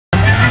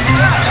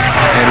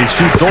he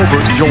shoots over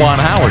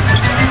Juwan Howard.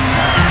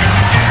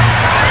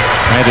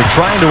 And they're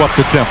trying to up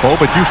the tempo,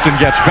 but Houston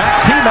gets back.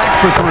 T-Mac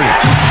for three.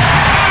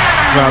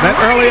 Well, that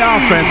early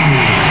offense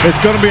is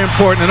going to be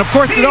important. And, of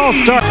course, it all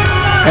starts.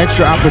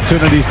 Extra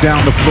opportunities down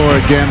the floor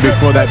again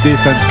before that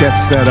defense gets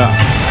set up.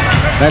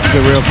 That's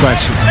the real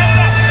question.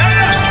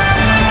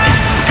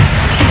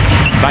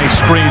 Nice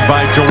screen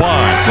by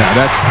Juwan. Now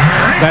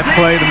that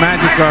play, the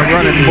Magic are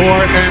running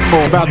more and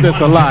more about this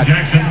a lot.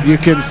 You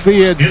can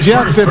see it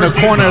just in the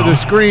corner of the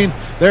screen.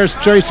 There's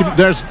Tracy.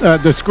 There's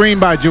the screen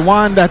by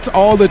Juwan. That's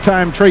all the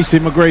time Tracy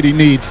McGrady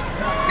needs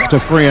to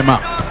free him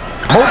up.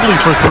 Mobley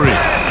for three.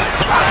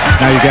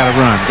 Now you got to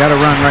run. Got to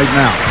run right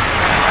now.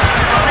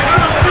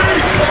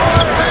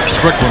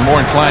 Strickland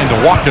more inclined to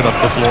walk it up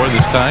the floor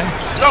this time.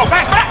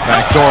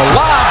 Backdoor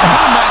lob.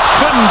 T-Mac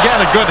couldn't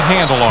get a good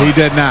handle on it. He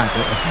did not.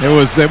 It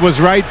was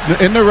right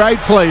in the right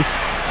place.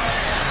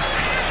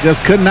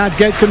 Just could not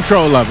get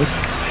control of it.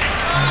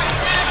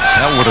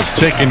 That would have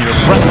taken your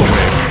breath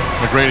away.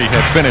 McGrady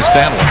had finished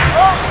that one.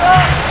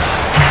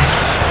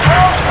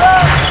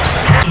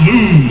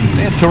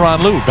 And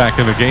Tyronn Lue back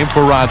in the game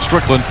for Rod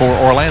Strickland for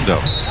Orlando.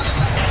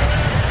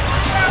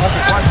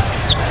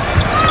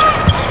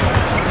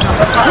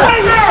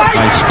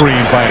 Nice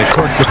screen by the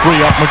Kirk to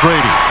free up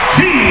McGrady.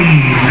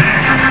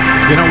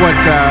 You know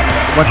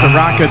what the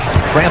Rockets...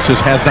 Francis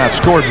has not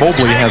scored.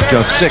 Mobley has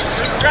just 6.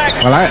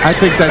 Well, I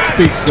think that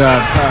speaks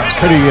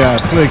pretty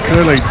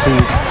clearly to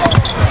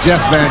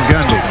Jeff Van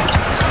Gundy,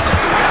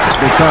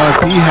 because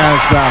he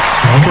has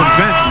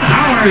convinced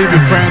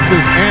Stephen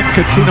Francis and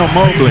Cuttino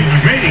Mobley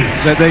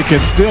that they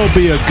can still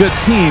be a good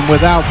team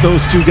without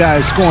those two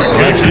guys scoring.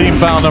 That's team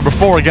foul number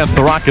 4 against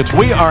the Rockets.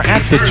 We are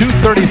at the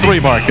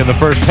 2:33 mark in the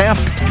first half.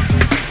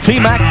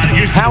 T-Mac,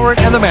 Howard,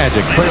 and the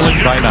Magic trailing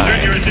by 9.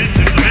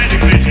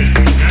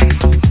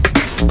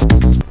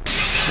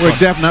 We're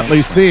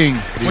definitely seeing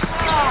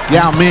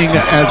Yao Ming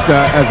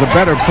as a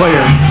better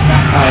player,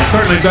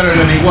 certainly better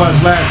than he was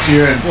last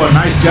year. And boy,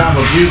 nice job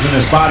of using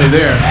his body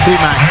there.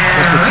 T-Mac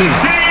with the 2.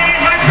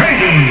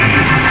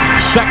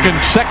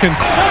 Second.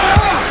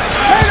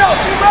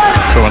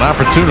 So an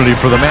opportunity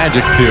for the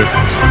Magic to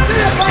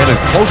get it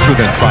closer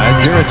than 5.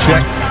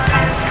 Jiricek.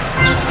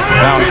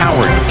 Now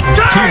Howard.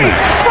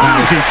 T-Mac.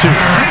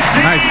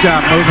 Nice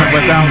job moving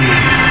without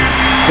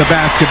the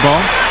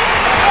basketball.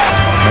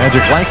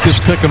 Magic like this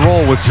pick and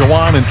roll with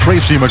Juwan and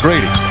Tracy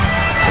McGrady.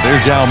 But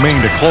there's Yao Ming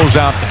to close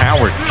out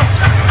Howard.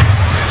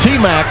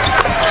 T-Mac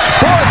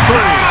for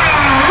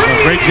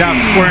 3. Great job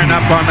squaring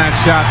up on that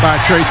shot by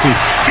Tracy.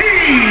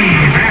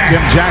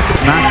 Jim Jackson,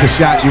 not the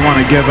shot you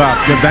want to give up.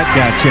 Give that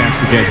guy a chance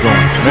to get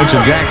going.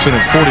 Mentioned Jackson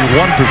at 41%,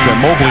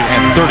 Mobley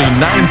at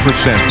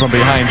 39% from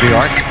behind the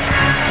arc.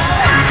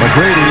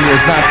 McGrady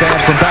is not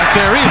bad from back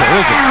there either,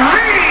 is it?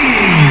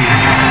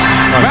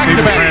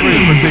 Back-to-back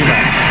threes for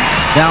T-Mac.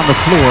 Down the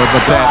floor,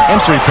 but that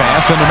entry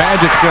pass, and the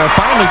Magic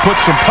finally puts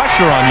some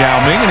pressure on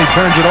Yao Ming, and he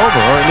turns it over,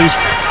 or at least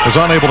was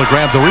unable to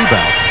grab the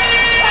rebound.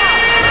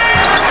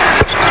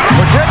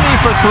 McGrady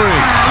for 3.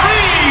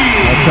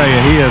 I'll tell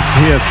you, he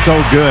is so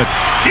good.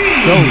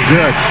 So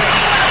good.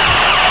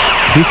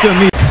 He's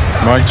going to need...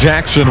 Mark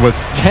Jackson with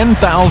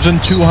 10,215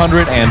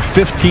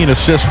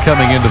 assists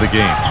coming into the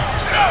game.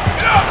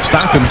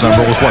 Stockton's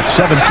number was, what,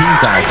 17,000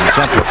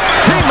 something.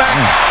 T-Mac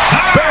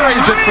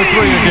buries it for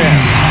 3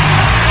 again.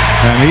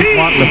 And he's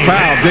wanting the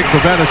foul. Dick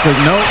Pavetta says,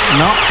 no.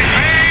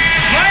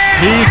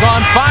 He's on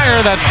fire.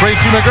 That's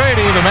Tracy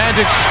McGrady, the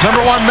Magic's #1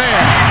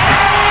 man.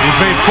 He's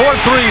made 4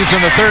 threes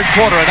in the third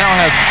quarter and now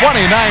has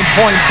 29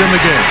 points in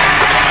the game.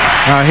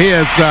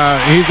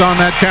 He's on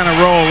that kind of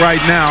roll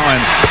right now.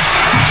 And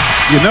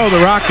you know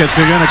the Rockets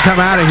are going to come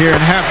out of here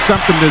and have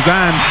something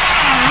designed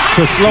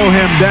to slow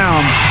him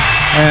down.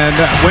 And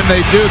when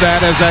they do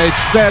that, as I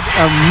said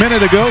a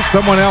minute ago,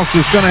 someone else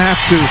is going to have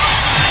to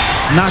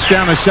knock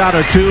down a shot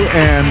or two,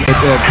 and it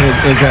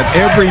is that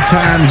every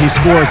time he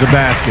scores a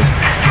basket,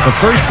 the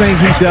first thing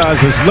he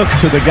does is looks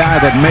to the guy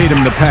that made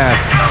him the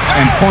pass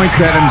and points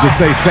at him to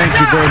say thank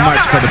you very much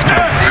for the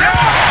pass.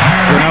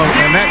 You know,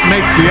 and that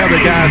makes the other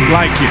guys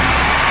like you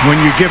when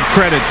you give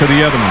credit to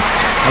the other ones.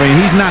 I mean,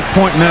 he's not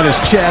pointing at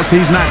his chest,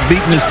 he's not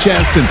beating his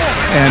chest and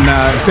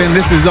saying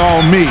this is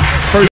all me.